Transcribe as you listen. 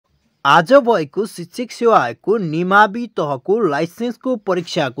आज भएको शिक्षक सेवा आयोगको निमाबी तहको लाइसेन्सको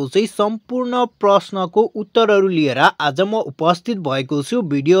परीक्षाको चाहिँ सम्पूर्ण प्रश्नको उत्तरहरू लिएर आज म उपस्थित भएको छु।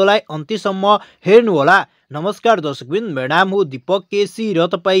 भिडियोलाई अन्त्यसम्म हेर्नुहोला। नमस्कार दर्शकवृन्द, मेरो नाम हो दीपक केसी र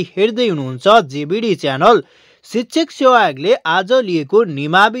तपाईँ हेर्दै हुनुहुन्छ जेबीडी च्यानल। शिक्षक सेवा आयोगले आज लिएको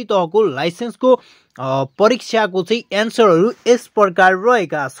निमाबी तहको लाइसेन्सको परीक्षाको चाहिँ एन्सरहरू यस प्रकार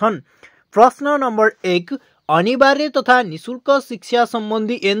रहेका छन्। प्रश्न नम्बर 1, अनिवार्य तथा निशुल्क शिक्षा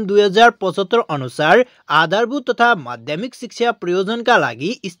सम्बन्धी ऐन 2075 अनुसार आधारभूत तथा माध्यमिक शिक्षा प्रयोजनका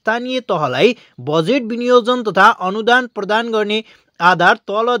लागि स्थानीय तहलाई बजेट विनियोजन तथा अनुदान प्रदान गर्ने आधार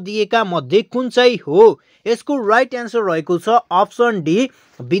तल दिएका मध्ये कुन चाहिँ हो? यसको राइट एन्सर रहेको छ अप्सन डी,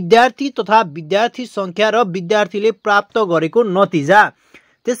 विद्यार्थी तथा विद्यार्थी संख्या र विद्यार्थीले प्राप्त गरेको नतिजा।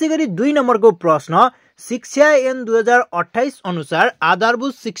 त्यसैगरी 2 नम्बरको प्रश्न, शिक्षा ऐन 2028 अनुसार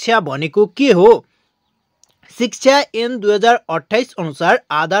आधारभूत शिक्षा भनेको के हो? शिक्षा ऐन 2028 अनुसार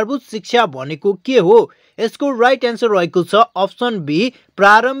आधारभूत शिक्षा भनेको के हो? यसको राइट एन्सर रहेको छ अप्सन बी,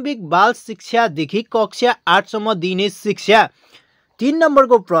 प्रारम्भिक बाल शिक्षादेखि कक्षा 8 सम्म दिने शिक्षा। 3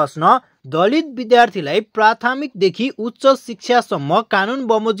 नम्बरको प्रश्न, दलित विद्यार्थीलाई प्राथमिकदेखि उच्च शिक्षासम्म कानुन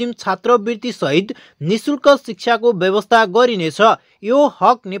बमोजिम छात्रवृत्ति सहित निशुल्क शिक्षाको व्यवस्था गरिनेछ। यो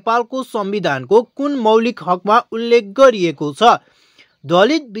हक नेपालको संविधानको कुन मौलिक हकमा उल्लेख गरिएको छ?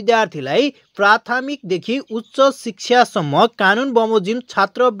 दलित विद्यार्थीलाई प्राथमिकदेखि उच्च शिक्षासम्म कानुन बमोजिम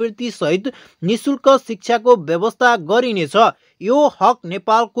छात्रवृत्ति सहित निशुल्क शिक्षाको व्यवस्था गरिनेछ। यो हक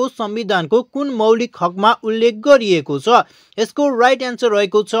नेपालको संविधानको कुन मौलिक हकमा उल्लेख गरिएको छ? यसको राइट एन्सर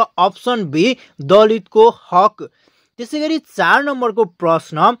रहेको छ अप्सन बी, दलितको हक। त्यसैगरी 4 नम्बरको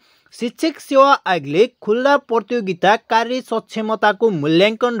प्रश्न, शिक्षक सेवा आयोगले खुल्ला प्रतियोगिता कार्य सक्षमताको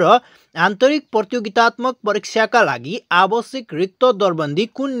मूल्याङ्कन र आन्तरिक प्रतियोगितात्मक परीक्षाका लागि आवश्यक रिक्त दरबन्दी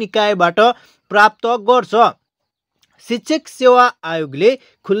कुन निकायबाट प्राप्त गर्छ? शिक्षक सेवा आयोगले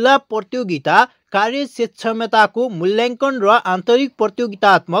खुल्ला प्रतियोगिता कार्य सक्षमताको मूल्याङ्कन र आन्तरिक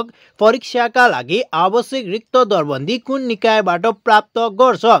प्रतियोगितात्मक परीक्षाका लागि आवश्यक रिक्त दरबन्दी कुन निकायबाट प्राप्त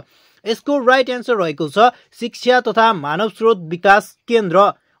गर्छ? यसको राइट एन्सर रहेको छ शिक्षा तथा मानव स्रोत विकास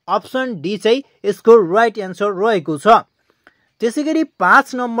केन्द्र। अप्सन डी चाहिँ यसको राइट एन्सर रहेको छ। त्यसैगरी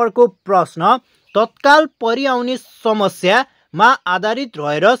 5 नम्बरको प्रश्न, तत्काल परिआउने समस्यामा आधारित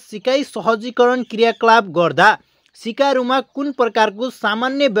रहेर सिकाइ सहजीकरण क्रियाकलाप गर्दा सिकारुमा कुन प्रकारको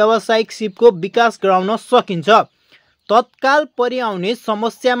सामान्य व्यावसायिक सिपको विकास गराउन सकिन्छ? तत्काल परिआउने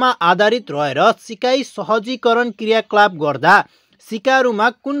समस्यामा आधारित रहेर सिकाइ सहजीकरण क्रियाकलाप गर्दा सिकारुमा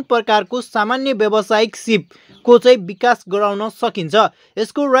कुन प्रकारको सामान्य व्यावसायिक सिपको चाहिँ विकास गराउन सकिन्छ?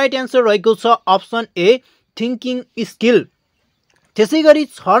 यसको राइट एन्सर रहेको छ अप्सन ए, थिङ्किङ स्किल। त्यसैगरी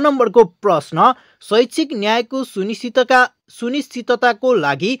 6 नम्बरको प्रश्न, शैक्षिक न्यायको सुनिश्चितताको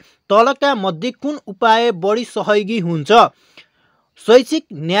लागि तलका मध्ये कुन उपाय बढी सहयोगी हुन्छ? शैक्षिक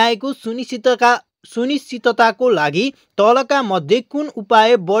न्यायको सुनिश्चितताको लागि तलका मध्ये कुन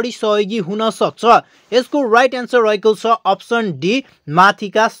उपाय बढी सहयोगी हुन सक्छ? यसको राइट एन्सर रहेको छ अप्सन डी,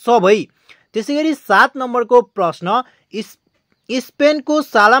 माथिका सबै। त्यसैगरी 7 नम्बरको प्रश्न, स्पेनको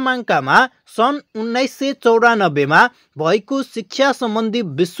सालामान्कामा सन् 1994 मा भएको शिक्षा सम्बन्धी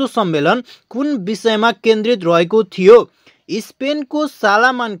विश्व सम्मेलन कुन विषयमा केन्द्रित रहेको थियो? स्पेनको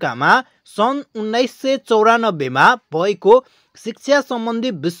सालामान्कामा सन् 1994 मा भएको शिक्षा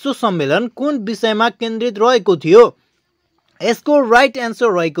सम्बन्धी विश्व सम्मेलन कुन विषयमा केन्द्रित रहेको थियो? यसको राइट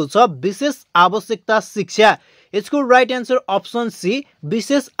एन्सर रहेको छ विशेष आवश्यकता शिक्षा। यसको राइट एन्सर अप्सन सी,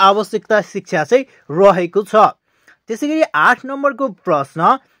 विशेष आवश्यकता शिक्षा चाहिँ रहेको छ। त्यसैगरी 8 नम्बरको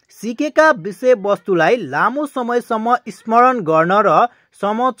प्रश्न, सिकेका विषयवस्तुलाई लामो समयसम्म स्मरण गर्न र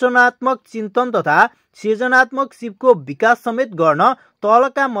समालोचनात्मक चिन्तन तथा सृजनात्मक सिपको विकास समेत गर्न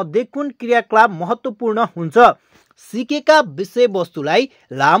तलका मध्ये कुन क्रियाकलाप महत्त्वपूर्ण हुन्छ? सिकेका विषयवस्तुलाई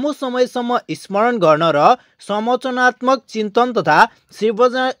लामो समयसम्म स्मरण गर्न र समालोचनात्मक चिन्तन तथा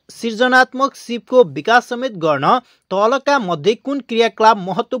सृजनात्मक सिपको विकास समेत गर्न तलका मध्ये कुन क्रियाकलाप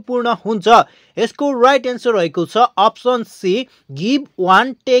महत्त्वपूर्ण हुन्छ? यसको राइट एन्सर रहेको छ option C, give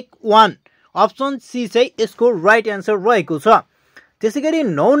one take one. Option C चाहिँ यसको राइट एन्सर रहेको छ। त्यसैगरी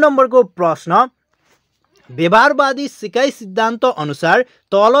 9 नम्बरको प्रश्न, व्यवहारवादी सिकाइ सिद्धान्त अनुसार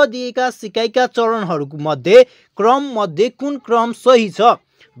तल दिएका सिकाइका चरणहरूको मध्ये क्रम मध्ये कुन क्रम सही छ?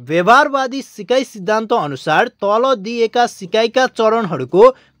 व्यवहारवादी सिकाइ सिद्धान्त अनुसार तल दिएका सिकाइका चरणहरूको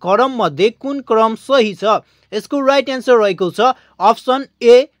क्रम मध्ये कुन क्रम सही छ? यसको राइट एन्सर रहेको छ अप्सन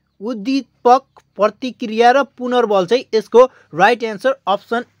ए, उद्दीपक, प्रतिक्रिया र पुनर्बल चाहिँ यसको राइट एन्सर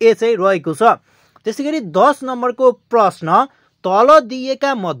अप्सन ए चाहिँ रहेको छ। त्यसैगरी 10 नम्बरको प्रश्न, तल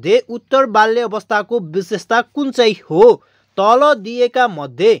दिएका मध्ये उत्तर बाल्य अवस्थाको विशेषता कुन चाहिँ हो? तल दिएका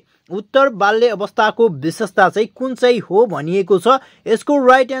मध्ये उत्तर बाल्य अवस्थाको विशेषता चाहिँ कुन चाहिँ हो भनिएको छ। यसको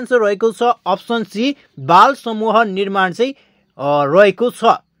राइट एन्सर रहेको छ अप्सन सी बाल समूह निर्माण चाहिँ रहेको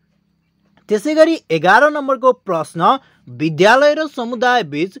छ। त्यसैगरी 11 नम्बरको प्रश्न विद्यालय र समुदाय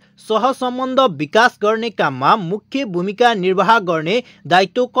बीच सहसम्बन्ध विकास गर्ने काममा मुख्य भूमिका निर्वाह गर्ने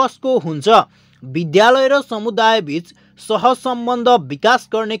दायित्व कसको हुन्छ। विद्यालय र समुदाय बीच सहसम्बन्ध विकास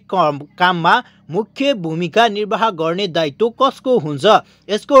गर्ने काममा मुख्य भूमिका निर्वाह गर्ने दायित्व कसको हुन्छ।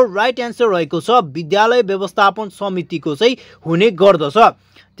 यसको राइट एन्सर रहेको छ विद्यालय व्यवस्थापन समितिको चाहिँ हुने गर्दछ।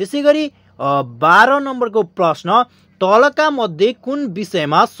 त्यसैगरी 12 नम्बरको प्रश्न तलका मध्ये कुन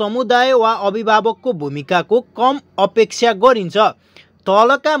विषयमा समुदाय वा अभिभावकको भूमिकाको कम अपेक्षा गरिन्छ।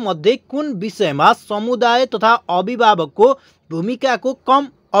 तलका मध्ये कुन विषयमा समुदाय तथा अभिभावकको भूमिकाको कम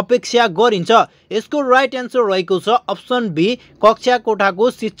अपेक्षा गरिन्छ। यसको राइट एन्सर रहेको छ अप्सन बी कक्षा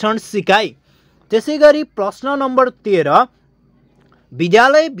कोठाको शिक्षण सिकाइ। त्यसैगरी प्रश्न नम्बर 13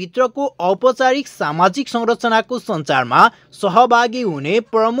 विद्यालय भित्रको औपचारिक सामाजिक संरचनाको सञ्चारमा सहभागी हुने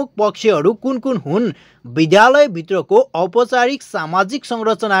प्रमुख पक्षहरू कुन कुन हुन्। विद्यालय भित्रको औपचारिक सामाजिक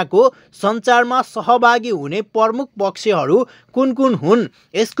संरचनाको सञ्चारमा सहभागी हुने प्रमुख पक्षहरू कुन कुन हुन्।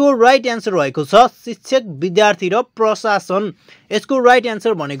 यसको राइट एन्सर रहेको छ शिक्षक विद्यार्थी र प्रशासन। यसको राइट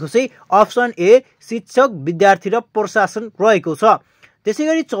एन्सर भनेको चाहिँ अप्सन ए शिक्षक विद्यार्थी र प्रशासन रहेको छ।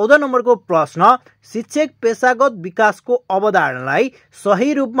 त्यसैगरी 14 नम्बरको प्रश्न शिक्षक पेशागत विकासको अवधारणालाई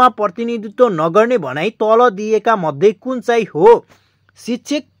सही रूपमा प्रतिनिधित्व नगर्ने भनाइ तल दिएका मध्ये कुन चाहिँ हो।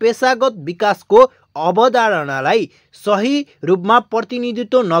 शिक्षक पेशागत विकासको अवधारणालाई सही रूपमा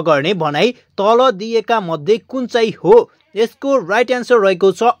प्रतिनिधित्व नगर्ने भनाइ तल दिएका मध्ये कुन चाहिँ हो। यसको राइट एन्सर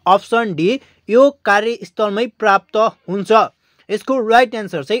रहेको छ अप्सन डी यो कार्यस्थलमै प्राप्त हुन्छ। यसको राइट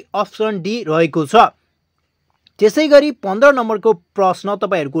एन्सर चाहिँ अप्सन डी रहेको छ। त्यसैगरी 15 नम्बरको प्रश्न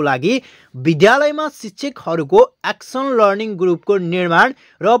तपाईहरुको लागि विद्यालयमा शिक्षकहरूको एक्सन लर्निङ ग्रुपको निर्माण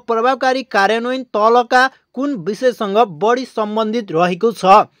र प्रभावकारी कार्यान्वयन तलका कुन विषयसँग बढी सम्बन्धित रहेको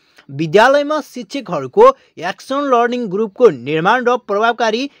छ। विद्यालयमा शिक्षकहरूको एक्सन लर्निङ ग्रुपको निर्माण र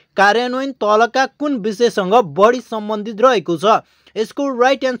प्रभावकारी कार्यान्वयन तलका कुन विषयसँग बढी सम्बन्धित रहेको छ। यसको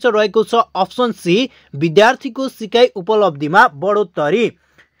राइट एन्सर रहेको छ अप्सन सी विद्यार्थीको सिकाइ उपलब्धिमा बढोत्तरी।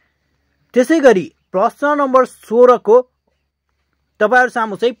 त्यसैगरी प्रश्न नम्बर 16 को तपाईहरु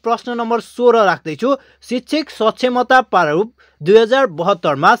सामु चाहिँ प्रश्न नम्बर 16 राख्दैछु। शिक्षक सक्षमता प्रारूप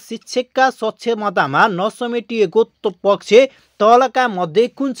 2072 मा शिक्षकका सक्षमतामा नसमेटिएको पक्ष तलका मध्ये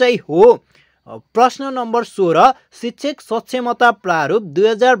कुन चाहिँ हो। प्रश्न नम्बर 16 शिक्षक सक्षमता प्रारूप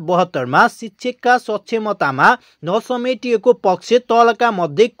 2072 मा शिक्षकका सक्षमतामा नसमेटिएको पक्ष तलका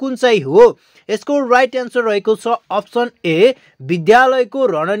मध्ये कुन चाहिँ हो। यसको राइट एन्सर रहेको छ अप्सन ए विद्यालयको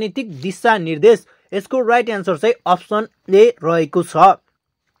रणनीतिक दिशानिर्देश। यसको राइट एन्सर चाहिँ अप्सन ए रहेको छ।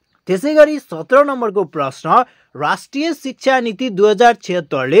 त्यसैगरी 17 नम्बरको प्रश्न राष्ट्रिय शिक्षा नीति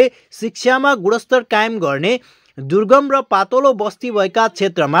 2076 ले शिक्षामा गुणस्तर कायम गर्ने दुर्गम र पातलो बस्ती भएका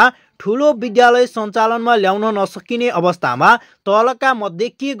क्षेत्रमा ठूलो विद्यालय सञ्चालनमा ल्याउन नसकिने अवस्थामा तलका मध्ये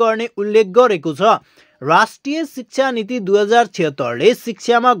के गर्ने उल्लेख गरेको छ। राष्ट्रिय शिक्षा नीति 2076 ले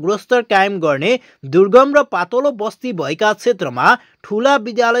शिक्षामा गुणस्तर कायम गर्ने दुर्गम र पातलो बस्ती भएका क्षेत्रमा ठूला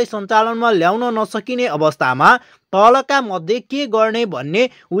विद्यालय सञ्चालनमा ल्याउन नसकिने अवस्थामा तलका मध्ये के गर्ने भन्ने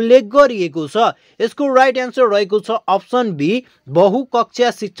उल्लेख गरिएको छ। यसको राइट एन्सर रहेको छ अप्सन बी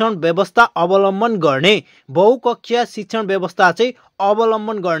बहुकक्षा शिक्षण व्यवस्था अवलम्बन गर्ने। बहुकक्षा शिक्षण व्यवस्था चाहिँ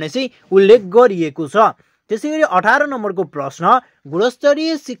अवलम्बन गर्ने चाहिँ उल्लेख गरिएको छ। त्यसैगरी 18 नम्बरको प्रश्न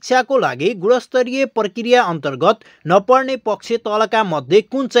गुणस्तरीय शिक्षाको लागि गुणस्तरीय प्रक्रिया अन्तर्गत नपर्ने पक्ष तलका मध्ये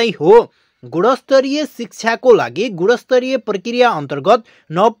कुन चाहिँ हो। गुणस्तरीय शिक्षाको लागि गुणस्तरीय प्रक्रिया अन्तर्गत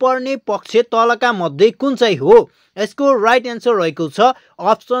नपर्ने पक्ष तलका मध्ये कुन चाहिँ हो। यसको राइट एन्सर रहेको छ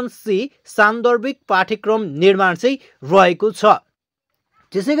अप्सन सी सान्दर्भिक पाठ्यक्रम निर्माण चाहिँ रहेको छ।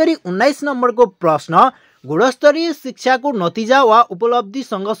 त्यसैगरी 19 नम्बरको प्रश्न गुणस्तरीय शिक्षाको नतिजा वा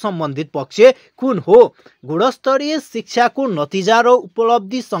उपलब्धिसँग सम्बन्धित पक्ष कुन हो। गुणस्तरीय शिक्षाको नतिजा र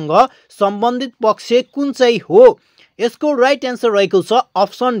उपलब्धिसँग सम्बन्धित पक्ष कुन चाहिँ हो। यसको राइट एन्सर रहेको छ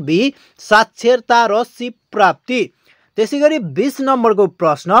अप्सन बी साक्षरता र सिप प्राप्ति। त्यसैगरी 20 नम्बरको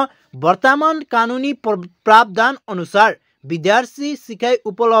प्रश्न वर्तमान कानुनी प्रावधान अनुसार विद्यार्थी सिकाइ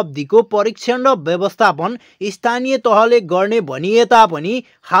उपलब्धिको परीक्षण र व्यवस्थापन स्थानीय तहले गर्ने भनिए तापनि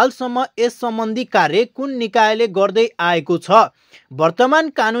हालसम्म यस सम्बन्धी कार्य कुन निकायले गर्दै आएको छ। वर्तमान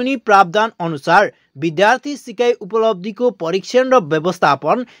कानुनी प्रावधान अनुसार विद्यार्थी सिकाइ उपलब्धिको परीक्षण र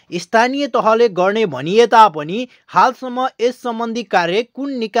व्यवस्थापन स्थानीय तहले गर्ने भनिए तापनि हालसम्म यस सम्बन्धी कार्य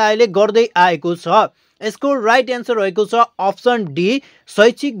कुन निकायले गर्दै आएको छ। यसको राइट एन्सर रहेको छ अप्सन डी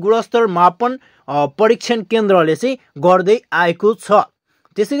शैक्षिक गुणस्तर मापन परीक्षण केन्द्रले चाहिँ गर्दै आएको छ।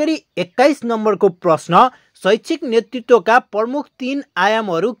 त्यसैगरी 21 नम्बरको प्रश्न शैक्षिक नेतृत्वका प्रमुख 3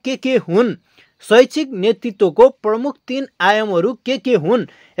 आयामहरू के हुन्? शैक्षिक नेतृत्वको प्रमुख 3 आयामहरू के हुन्?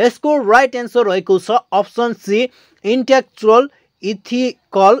 यसको राइट एन्सर रहेको छ option C intellectual,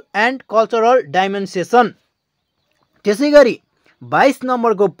 ethical and cultural डाइमेन्सेसन। त्यसैगरी 22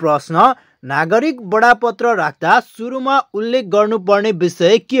 नम्बरको प्रश्न, नागरिक बडापत्र राख्दा सुरुमा उल्लेख गर्नुपर्ने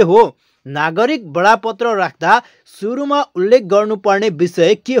विषय के हो? नागरिक बडापत्र राख्दा सुरुमा उल्लेख गर्नुपर्ने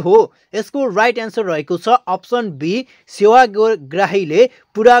विषय के हो? यसको राइट एन्सर रहेको छ अप्सन बी सेवाग्राहीले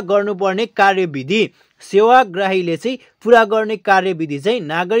पुरा गर्नुपर्ने कार्यविधि। सेवाग्राहीले चाहिँ पुरा गर्ने कार्यविधि चाहिँ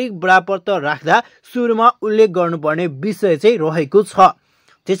नागरिक बडापत्र राख्दा सुरुमा उल्लेख गर्नुपर्ने विषय चाहिँ रहेको छ।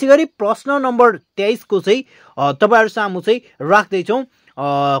 त्यसैगरी प्रश्न नम्बर 23 को चाहिँ तपाईहरु सामु चाहिँ राख्दैछौँ।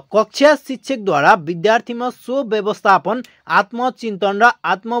 कक्षा शिक्षकद्वारा विद्यार्थीमा स्व व्यवस्थापन, आत्मचिन्तन र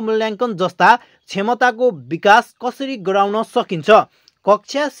आत्ममूल्याङ्कन जस्ता क्षमताको विकास कसरी गराउन सकिन्छ?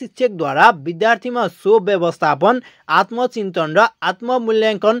 कक्षा शिक्षकद्वारा विद्यार्थीमा स्व व्यवस्थापन, आत्मचिन्तन र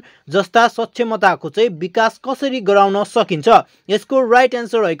आत्ममूल्याङ्कन जस्ता सक्षमताको चाहिँ विकास कसरी गराउन सकिन्छ? यसको राइट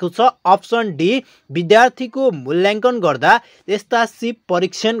एन्सर रहेको छ अप्सन डी विद्यार्थीको मूल्याङ्कन गर्दा यस्ता सिप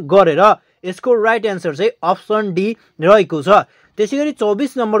परीक्षण गरेर। यसको राइट एन्सर चाहिँ अप्सन डी रहेको छ। त्यसैगरी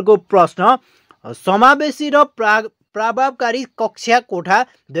 24 नम्बरको प्रश्न, समावेशी र प्रभावकारी कक्षा कोठा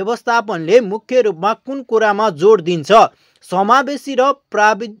व्यवस्थापनले मुख्य रूपमा कुन कुरामा जोड दिन्छ? समावेशी र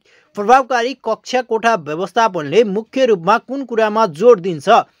प्रभावकारी कक्षा कोठा व्यवस्थापनले मुख्य रूपमा कुन कुरामा जोड दिन्छ?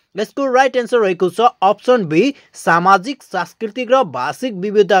 यसको राइट एन्सर रहेको छ अप्सन बी सामाजिक, सांस्कृतिक र भाषिक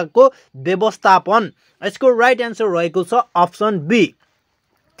विविधताको व्यवस्थापन। यसको राइट एन्सर रहेको छ अप्सन बी।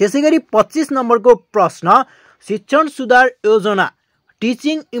 त्यसैगरी 25 नम्बरको प्रश्न, शिक्षण सुधार योजना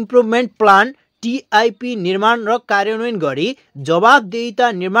टिचिङ इम्प्रुभमेन्ट प्लान टिआइपी निर्माण र कार्यान्वयन गरी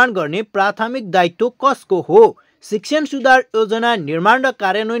जवाबदेहिता निर्माण गर्ने प्राथमिक दायित्व कसको हो? शिक्षण सुधार योजना निर्माण र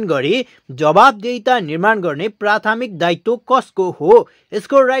कार्यान्वयन गरी जवाबदेहिता निर्माण गर्ने प्राथमिक दायित्व कसको हो?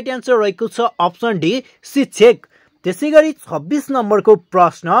 यसको राइट एन्सर रहेको छ अप्सन डी शिक्षक। त्यसैगरी 26 नम्बरको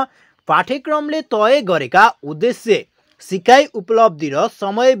प्रश्न, पाठ्यक्रमले तय गरेका उद्देश्य, सिकाइ उपलब्धि र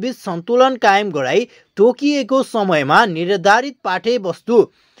समयबीच सन्तुलन कायम गराई तोकिएको समयमा निर्धारित पाठ्यवस्तु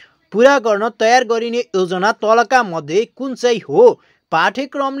पूरा गर्न तयार गरिने योजना तलका मध्ये कुन चाहिँ हो?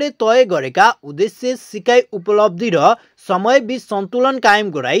 पाठ्यक्रमले तय गरेका उद्देश्य, सिकाइ उपलब्धि र समयबीच सन्तुलन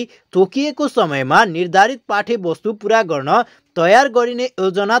कायम गराई तोकिएको समयमा निर्धारित पाठ्यवस्तु पूरा गर्न तयार गरिने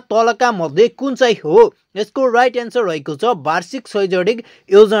योजना तलका मध्ये कुन चाहिँ हो? यसको राइट एन्सर रहेको छ वार्षिक शैक्षणिक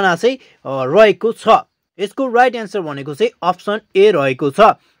योजना चाहिँ रहेको छ। यसको राइट एन्सर भनेको चाहिँ अप्सन ए रहेको छ।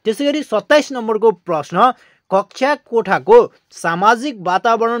 त्यसैगरी 27 नम्बरको प्रश्न, कक्षा कोठाको सामाजिक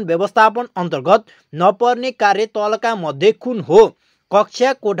वातावरण व्यवस्थापन अन्तर्गत नपर्ने कार्य तलका मध्ये कुन हो?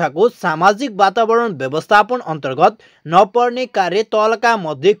 कक्षा कोठाको सामाजिक वातावरण व्यवस्थापन अन्तर्गत नपर्ने कार्य तलका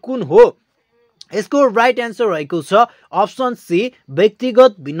मध्ये कुन हो? यसको राइट एन्सर रहेको छ अप्सन सी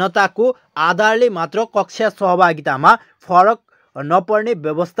व्यक्तिगत भिन्नताको आधारले मात्र कक्षा सहभागितामा फरक नपर्ने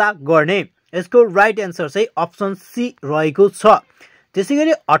व्यवस्था गर्ने। यसको राइट एन्सर चाहिँ अप्सन सी रहेको छ।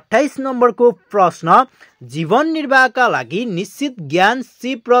 त्यसैगरी 28 नम्बरको प्रश्न, जीवन निर्वाहका लागि निश्चित ज्ञान,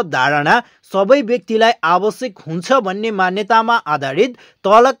 सिप र धारणा सबै व्यक्तिलाई आवश्यक हुन्छ भन्ने मान्यतामा आधारित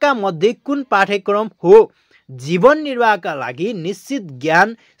तलका मध्ये कुन पाठ्यक्रम हो? जीवन निर्वाहका लागि निश्चित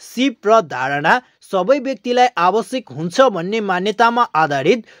ज्ञान, सिप र धारणा सबै व्यक्तिलाई आवश्यक हुन्छ भन्ने मान्यतामा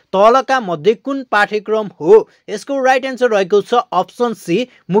आधारित तलका मध्ये कुन पाठ्यक्रम हो? यसको राइट एन्सर रहेको छ अप्सन सी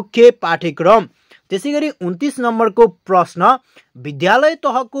मुख्य पाठ्यक्रम। त्यसैगरी 29 नम्बरको प्रश्न, विद्यालय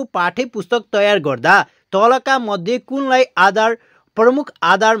तहको पाठ्य पुस्तक तयार गर्दा तलका मध्ये कुनलाई प्रमुख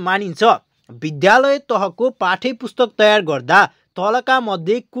आधार मानिन्छ? विद्यालय तहको पाठ्य पुस्तक तयार गर्दा तलका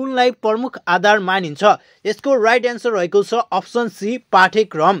मध्ये कुनलाई प्रमुख आधार मानिन्छ? यसको राइट एन्सर रहेको छ अप्सन सी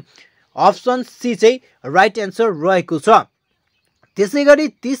पाठ्यक्रम। अप्सन सी चाहिँ राइट एन्सर रहेको छ। त्यसैगरी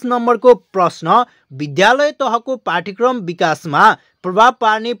 30 नम्बरको प्रश्न, विद्यालय तहको पाठ्यक्रम विकासमा प्रभाव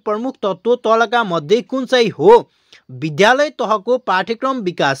पार्ने प्रमुख तत्त्व तलका मध्ये कुन चाहिँ हो? विद्यालय तहको पाठ्यक्रम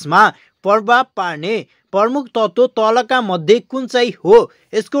विकासमा प्रभाव पार्ने प्रमुख तत्त्व तलका मध्ये कुन चाहिँ हो?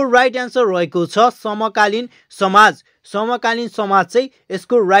 यसको राइट एन्सर रहेको छ समकालीन समाज। समकालीन समाज चाहिँ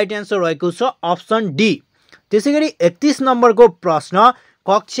यसको राइट एन्सर रहेको छ अप्सन डी। त्यसैगरी 31 नम्बरको प्रश्न,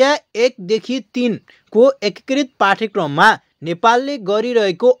 कक्षा 1 देखि 3 को एकीकृत पाठ्यक्रममा नेपालले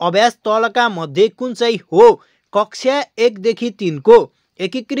गरिरहेको अभ्यास तलका मध्ये कुन चाहिँ हो? कक्षा 1 देखि 3 को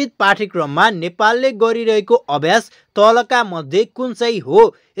एकीकृत पाठ्यक्रममा नेपालले गरिरहेको अभ्यास तलका मध्ये कुन चाहिँ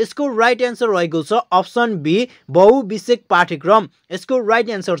हो? यसको राइट एन्सर रहेको छ अप्सन बी बहुविषयक पाठ्यक्रम। यसको राइट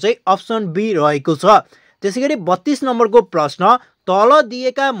एन्सर चाहिँ अप्सन बी रहेको छ। त्यसैगरी 32 नम्बरको प्रश्न, तल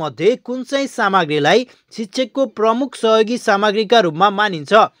दिएका मध्ये कुन चाहिँ सामग्रीलाई शिक्षकको प्रमुख सहयोगी सामग्रीका रूपमा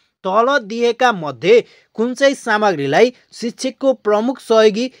मानिन्छ? तल दिएका मध्ये कुन चाहिँ सामग्रीलाई शिक्षकको प्रमुख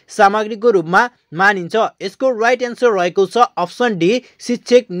सहयोगी सामग्रीको रूपमा मानिन्छ? यसको राइट एन्सर रहेको छ अप्सन डी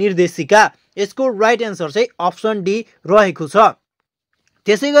शिक्षक निर्देशिका। यसको राइट एन्सर चाहिँ अप्सन डी रहेको छ।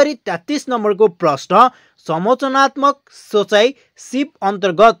 त्यसैगरी 33 नम्बरको प्रश्न समालोचनात्मक सोचाइ सिप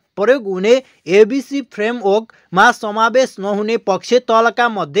अन्तर्गत प्रयोग हुने एबीसी फ्रेमवर्कमा समावेश नहुने पक्ष तलका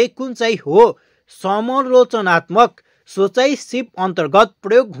मध्ये कुन चाहिँ हो? समालोचनात्मक सोचाइ सिप अन्तर्गत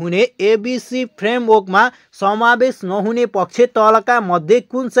प्रयोग हुने एबीसी फ्रेमवर्कमा समावेश नहुने पक्ष तलका मध्ये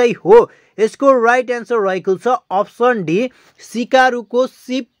कुन चाहिँ हो? यसको राइट एन्सर रहेको छ अप्सन डी सिकारुको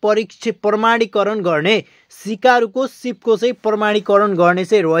सिप प्रमाणीकरण गर्ने। सिकारुको सिपको चाहिँ प्रमाणीकरण गर्ने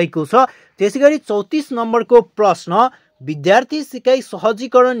चाहिँ रहेको छ। त्यसैगरी 34 नम्बरको प्रश्न विद्यार्थी सिकाइ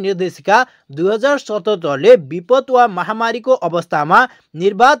सहजीकरण निर्देशिका 2077 ले विपद वा महामारीको अवस्थामा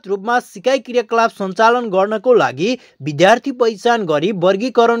निर्वाध रूपमा सिकाइ क्रियाकलाप सञ्चालन गर्नको लागि विद्यार्थी पहिचान गरी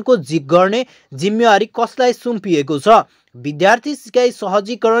वर्गीकरणको गर्ने जिम्मेवारी कसलाई सुम्पिएको छ? विद्यार्थी सिकाइ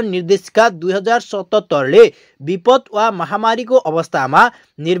सहजीकरण निर्देशिका 2077 ले विपद वा महामारीको अवस्थामा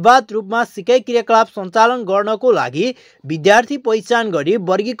निर्वाध रूपमा सिकाइ क्रियाकलाप सञ्चालन गर्नको लागि विद्यार्थी पहिचान गरी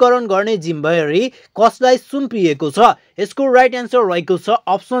वर्गीकरण गर्ने जिम्मेवारी कसलाई सुम्पिएको छ? यसको राइट एन्सर रहेको छ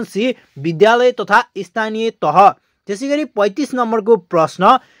अप्सन सी विद्यालय तथा स्थानीय तह। त्यसैगरी 35 नम्बरको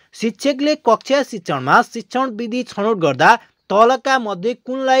प्रश्न शिक्षकले कक्षा शिक्षणमा शिक्षण विधि छनौट गर्दा तलका मध्ये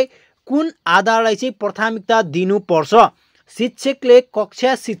कुन आधारलाई चाहिँ प्राथमिकता दिनुपर्छ? शिक्षकले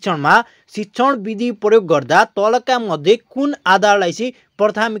कक्षा शिक्षणमा शिक्षण विधि प्रयोग गर्दा तलका मध्ये कुन आधारलाई चाहिँ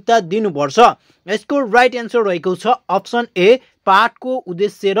प्राथमिकता दिनुपर्छ? यसको राइट एन्सर रहेको छ अप्सन ए पाठको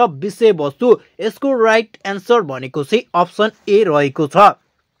उद्देश्य र विषयवस्तु। यसको राइट एन्सर भनेको चाहिँ अप्सन ए रहेको छ।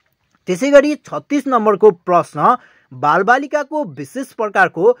 त्यसैगरी 36 नम्बरको प्रश्न बालबालिकाको विशेष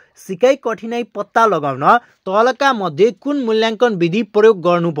प्रकारको सिकाइ कठिनाइ पत्ता लगाउन तलका मध्ये कुन मूल्याङ्कन विधि प्रयोग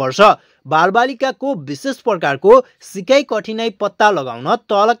गर्नुपर्छ? बालबालिकाको विशेष प्रकारको सिकाइ कठिनाइ पत्ता लगाउन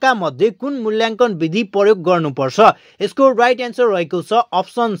तलका मध्ये कुन मूल्याङ्कन विधि प्रयोग गर्नुपर्छ? यसको राइट एन्सर रहेको छ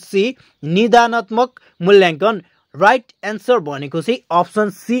अप्सन सी निदानात्मक मूल्याङ्कन। राइट एन्सर भनेको चाहिँ अप्सन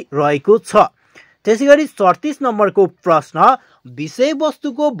सी रहेको छ। त्यसैगरी 37 नम्बरको प्रश्न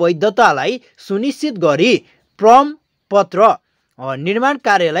विषयवस्तुको वैधतालाई सुनिश्चित गरी प्रमाणपत्र निर्माण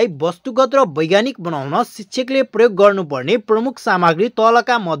कार्यलाई वस्तुगत र वैज्ञानिक बनाउन शिक्षकले प्रयोग गर्नुपर्ने प्रमुख सामग्री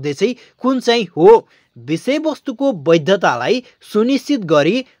तलका मध्ये चाहिँ कुन चाहिँ हो? विषयवस्तुको वैधतालाई सुनिश्चित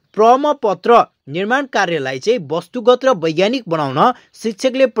गरी प्रमाणपत्र निर्माण कार्यलाई चाहिँ वस्तुगत र वैज्ञानिक बनाउन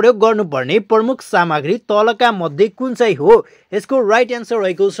शिक्षकले प्रयोग गर्नुपर्ने प्रमुख सामग्री तलका मध्ये कुन चाहिँ हो? यसको राइट एन्सर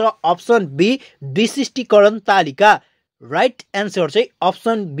रहेको छ अप्सन बी विशिष्टीकरण तालिका। राइट एन्सर चाहिँ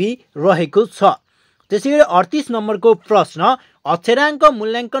अप्सन बी रहेको छ। त्यसैगरी 38 नम्बरको प्रश्न अक्षराङ्क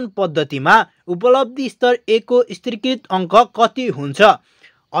मूल्याङ्कन पद्धतिमा उपलब्धि स्तर 1 को स्वीकृत अङ्क कति हुन्छ?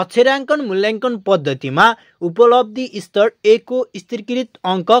 अक्षराङ्कन मूल्याङ्कन पद्धतिमा उपलब्धि स्तर 1 को स्वीकृत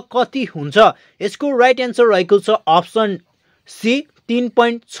अङ्क कति हुन्छ? यसको राइट एन्सर रहेको छ अप्सन सी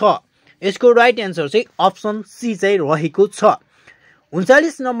 3.6। यसको राइट एन्सर चाहिँ अप्सन सी चाहिँ रहेको छ।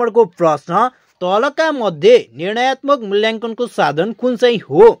 39 नम्बरको प्रश्न तलका मध्ये निर्णयात्मक मूल्याङ्कनको साधन कुन चाहिँ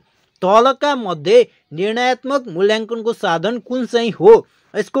हो? तलका मध्ये निर्णयात्मक मूल्याङ्कनको साधन कुन चाहिँ हो?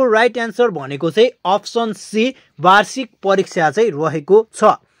 यसको राइट एन्सर भनेको चाहिँ अप्सन सी वार्षिक परीक्षा चाहिँ रहेको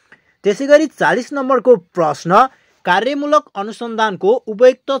छ। त्यसैगरी 40 नम्बरको प्रश्न कार्यमूलक अनुसन्धानको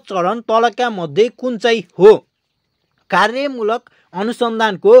उपयुक्त चरण तलका मध्ये कुन चाहिँ हो? कार्यमूलक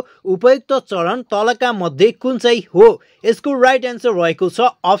अनुसन्धानको उपयुक्त चरण तलका मध्ये कुन चाहिँ हो? यसको राइट एन्सर रहेको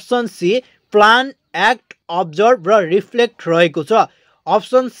छ option C plan act observe र रिफ्लेक्ट रहेको छ।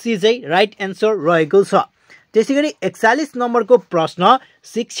 अप्सन सी चाहिँ राइट एन्सर रहेको छ। त्यसैगरी 41 नम्बरको प्रश्न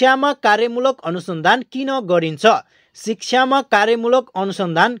शिक्षामा कार्यमूलक अनुसन्धान किन गरिन्छ? शिक्षामा कार्यमूलक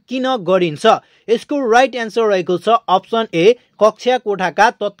अनुसन्धान किन गरिन्छ? यसको राइट एन्सर रहेको छ अप्सन ए कक्षा कोठाका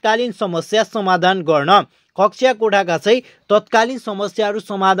तत्कालीन समस्या समाधान गर्न। कक्षा कोठाका चाहिँ तत्कालीन समस्याहरू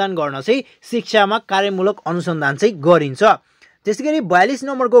समाधान गर्न चाहिँ शिक्षामा कार्यमूलक अनुसन्धान चाहिँ गरिन्छ। त्यसैगरी 42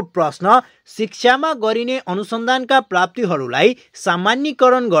 नम्बरको प्रश्न शिक्षामा गरिने अनुसन्धानका प्राप्तिहरूलाई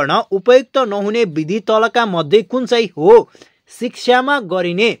सामान्यीकरण गर्न उपयुक्त नहुने विधि तलका मध्ये कुन चाहिँ हो? शिक्षामा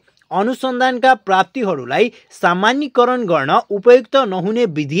गरिने अनुसन्धानका प्राप्तिहरूलाई सामान्यीकरण गर्न उपयुक्त नहुने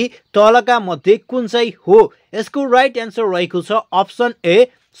विधि तलका मध्ये कुन चाहिँ हो? यसको राइट एन्सर रहेको छ अप्सन ए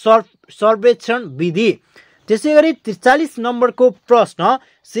सर्वेक्षण विधि। त्यसैगरी 43 नम्बरको प्रश्न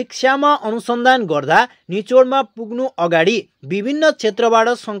शिक्षामा अनुसन्धान गर्दा निचोडमा पुग्नु अगाडि विभिन्न क्षेत्रबाट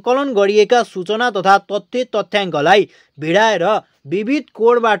सङ्कलन गरिएका सूचना तथा तथ्याङ्कलाई भिडाएर विविध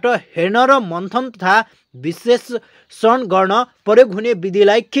कोणबाट हेर्न र मन्थन तथा विश्लेषण गर्न प्रयोग हुने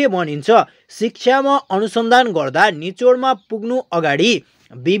विधिलाई के भनिन्छ? शिक्षामा अनुसन्धान गर्दा निचोडमा पुग्नु अगाडि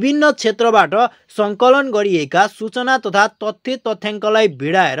विभिन्न क्षेत्रबाट सङ्कलन गरिएका सूचना तथा तथ्याङ्कलाई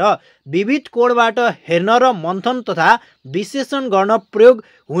भिडाएर विविध कोणबाट हेर्न र मन्थन तथा विश्लेषण गर्न प्रयोग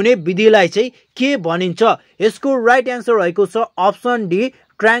हुने विधिलाई चाहिँ के भनिन्छ? यसको राइट एन्सर रहेको छ अप्सन डी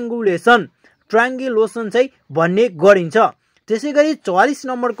ट्रायङ्गुलेसन चाहिँ भन्ने गरिन्छ। त्यसैगरी 44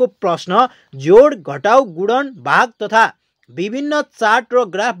 नम्बरको प्रश्न जोड घटाउ गुणन भाग तथा विभिन्न चार्ट र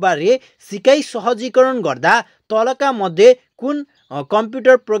ग्राफ बारे सिकाइ सहजीकरण गर्दा तलका मध्ये कुन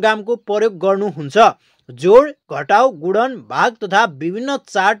कम्प्युटर प्रोग्रामको प्रयोग गर्नुहुन्छ? जोड घटाउ गुणन भाग तथा विभिन्न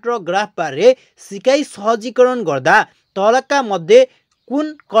चार्ट र ग्राफ बारे सिकाइ सहजीकरण गर्दा तलका मध्ये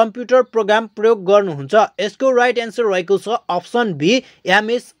कुन कम्प्युटर प्रोग्राम प्रयोग गर्नुहुन्छ? यसको राइट एन्सर रहेको छ अप्सन बी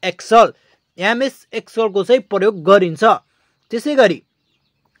एमएस एक्सेल को चाहिँ प्रयोग गरिन्छ। त्यसैगरी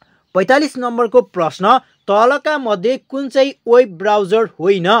 45 नम्बरको प्रश्न तलका मध्ये कुन चाहिँ वेब ब्राउजर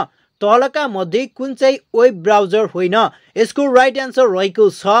होइन? तलका मध्ये कुन चाहिँ वेब ब्राउजर होइन? यसको राइट एन्सर रहेको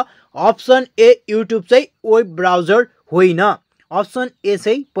छ अप्सन ए युट्युब चाहिँ वेब ब्राउजर होइन। अप्सन ए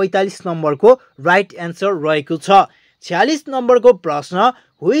चाहिँ 45 नम्बरको राइट एन्सर रहेको छ। 46 नम्बरको प्रश्न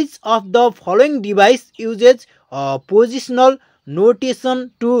which of the following device usages positional notation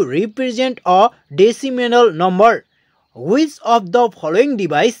to represent a decimal number? Which of the following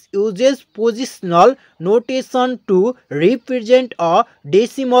device uses positional notation to represent a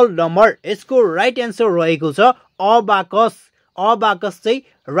decimal number? यसको right answer रहेको छ abacus चाहिँ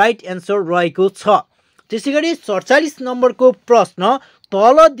right answer रहेको छ। त्यसैगरी 47 नम्बरको प्रश्न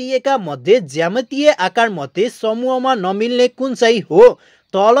तल दिएका मध्ये ज्यामितीय आकार मध्ये समूहमा नमिल्ने कुन चाहिँ हो?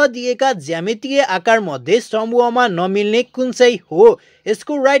 तल दिएका ज्यामितीय आकार मध्ये समूहमा नमिल्ने कुन चाहिँ हो?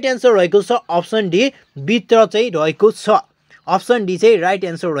 यसको राइट एन्सर रहेको छ अप्सन डी भित्र चाहिँ रहेको छ। अप्सन डी चाहिँ राइट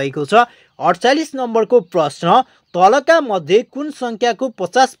एन्सर रहेको छ। 48 नम्बरको प्रश्न तलका मध्ये कुन संख्याको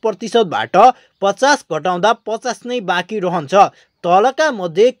 50% बाट 50 घटाउँदा 50 नै बाँकी रहन्छ? तलका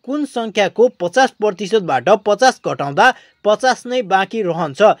मध्ये कुन संख्याको 50% बाट 50 घटाउँदा 50 नै बाँकी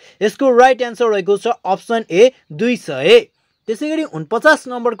रहन्छ? यसको राइट एन्सर रहेको छ अप्सन ए 200। त्यसैगरी 49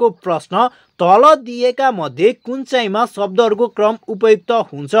 नम्बरको प्रश्न तल दिएका मध्ये कुन चाहिँमा शब्दहरूको क्रम उपयुक्त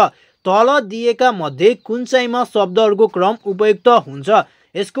हुन्छ? तल दिएका मध्ये कुन चाहिँमा शब्दहरूको क्रम उपयुक्त हुन्छ?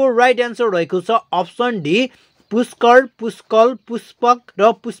 यसको राइट एन्सर रहेको छ अप्सन डी पुष्कर, पुष्कल, पुष्पक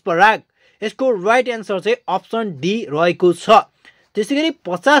र पुष्पराग। यसको राइट एन्सर चाहिँ अप्सन डी रहेको छ। त्यसैगरी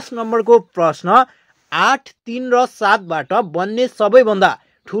 50 नम्बरको प्रश्न 8, 3 र 7 बाट बन्ने सबैभन्दा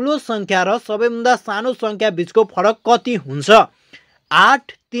ठुलो संख्या र सबैभन्दा सानो संख्या बीचको फरक कति हुन्छ?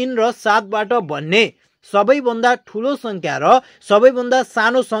 8, 3 र 7 बाट बन्ने सबैभन्दा ठुलो संख्या र सबैभन्दा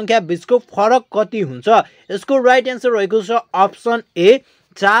सानो संख्या बीचको फरक कति हुन्छ? यसको राइट एन्सर रहेको छ अप्सन ए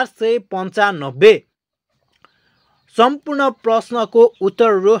 495। सम्पूर्ण प्रश्नको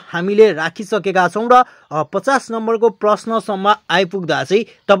उत्तरहरू हामीले राखिसकेका छौं र 50 नम्बरको प्रश्नसम्म आइपुग्दा चाहिँ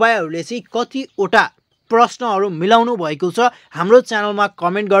तपाईहरुले चाहिँ कतिवटा प्रश्नहरू मिलाउनु भएको छ हाम्रो च्यानलमा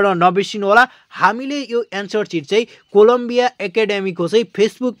कमेन्ट गर्न नबिर्सिनु होला। हामीले यो एन्सर शीट चाहिँ कोलम्बिया एकाडेमीको चाहिँ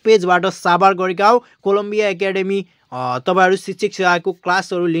फेसबुक पेजबाट साभार गरेका हौ। कोलम्बिया एकाडेमी तपाईहरु शिक्षक सेवाको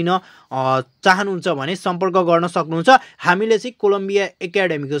क्लासहरू लिन चाहनुहुन्छ भने सम्पर्क गर्न सक्नुहुन्छ। हामीले चाहिँ कोलम्बिया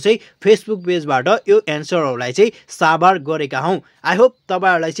एकाडेमीको चाहिँ फेसबुक पेजबाट यो एन्सरहरूलाई चाहिँ साभार गरेका हौ। आई होप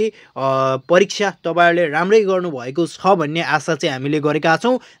तपाईहरुलाई चाहिँ परीक्षा तपाईहरुले राम्रै गर्नु भएको छ भन्ने आशा चाहिँ हामीले गरेका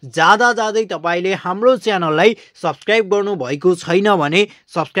छौं। जाँदै तपाईले हाम्रो च्यानललाई सब्स्क्राइब गर्नु भएको छैन भने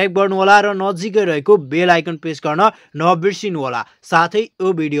सब्स्क्राइब गर्नु होला र नजिकै रहेको बेल आइकन प्रेस गर्न नबिर्सिनु होला। साथै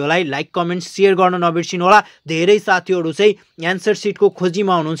यो भिडियोलाई लाइक कमेन्ट शेयर गर्न नबिर्सिनु होला। धेरै साथीहरु चाहिँ एन्सर शीटको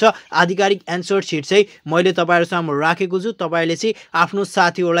खोजीमा हुनुहुन्छ। आधिकारिक एन्सर शीट चाहिँ मैले तपाईहरु सामु राखेको छु। तपाईले चाहिँ आफ्नो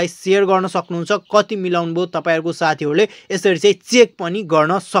साथीहरुलाई शेयर गर्न सक्नुहुन्छ। कति मिलाउनु भयो तपाईहरुको साथीहरुले यसरी चाहिँ चेक पनि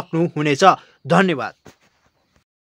गर्न सक्नुहुनेछ। धन्यवाद।